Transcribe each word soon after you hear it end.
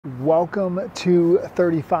Welcome to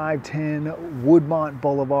 3510 Woodmont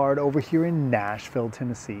Boulevard over here in Nashville,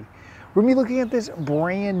 Tennessee. We're going to be looking at this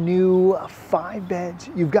brand new 5-bed.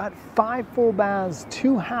 You've got 5 full baths,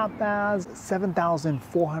 2 half baths,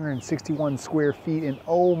 7,461 square feet, and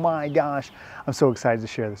oh my gosh, I'm so excited to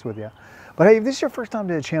share this with you. But hey, if this is your first time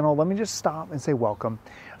to the channel, let me just stop and say welcome.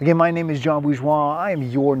 Again, my name is John Bourgeois. I am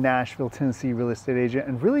your Nashville, Tennessee real estate agent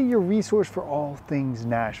and really your resource for all things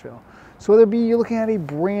Nashville. So whether it be you're looking at a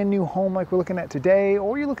brand new home like we're looking at today,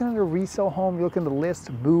 or you're looking at a resale home, you're looking to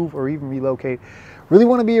list, move, or even relocate, really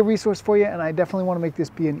want to be a resource for you, and I definitely want to make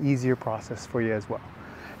this be an easier process for you as well.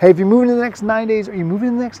 Hey, if you're moving in the next 9 days or you're moving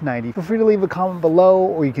in the next 90, feel free to leave a comment below,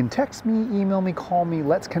 or you can text me, email me, call me.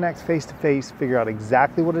 Let's connect face to face, figure out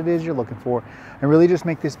exactly what it is you're looking for, and really just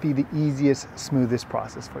make this be the easiest, smoothest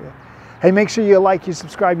process for you. Hey, make sure you like, you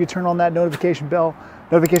subscribe, you turn on that notification bell.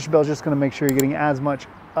 Notification bell is just going to make sure you're getting as much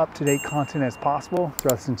up-to-date content as possible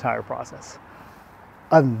throughout this entire process.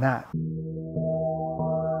 Other than that,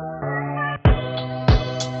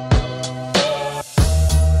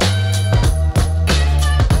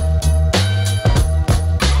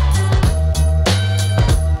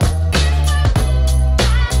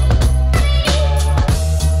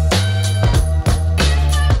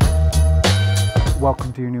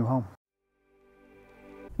 welcome to your new home.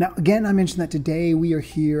 Now, again, I mentioned that today we are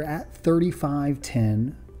here at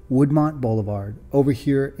 3510 Woodmont Boulevard over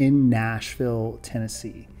here in Nashville,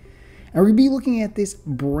 Tennessee. And we're going to be looking at this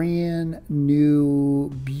brand new,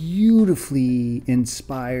 beautifully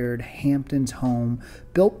inspired Hamptons home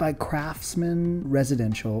built by Craftsman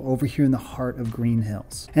Residential over here in the heart of Green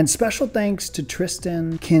Hills. And special thanks to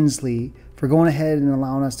Tristan Kinsley for going ahead and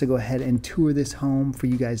allowing us to go ahead and tour this home for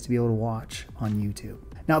you guys to be able to watch on YouTube.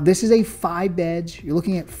 Now, this is a 5-bed. You're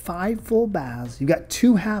looking at 5 full baths. You've got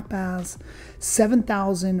 2 half baths,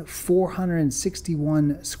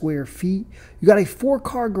 7,461 square feet. You got a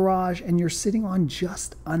 4-car garage, and you're sitting on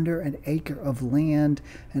just under an acre of land.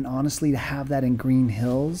 And honestly, to have that in Green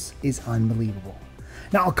Hills is unbelievable.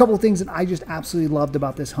 Now, a couple of things that I just absolutely loved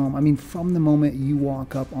about this home. I mean, from the moment you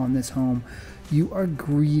walk up on this home, you are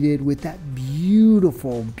greeted with that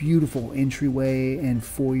beautiful, beautiful entryway and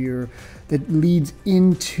foyer that leads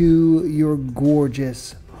into your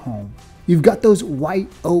gorgeous home. You've got those white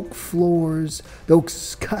oak floors,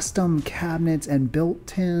 those custom cabinets and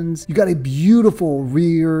built-ins. You got a beautiful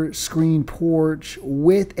rear screen porch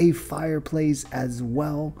with a fireplace as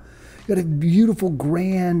well. You got a beautiful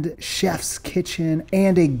grand chef's kitchen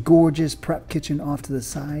and a gorgeous prep kitchen off to the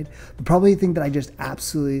side. But probably the thing that I just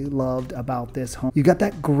absolutely loved about this home, you got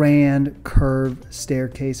that grand curved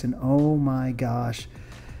staircase, and oh my gosh,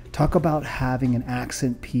 talk about having an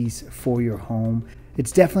accent piece for your home.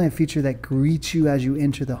 It's definitely a feature that greets you as you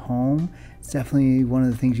enter the home. It's definitely one of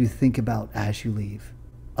the things you think about as you leave.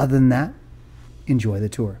 Other than that, enjoy the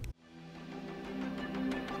tour.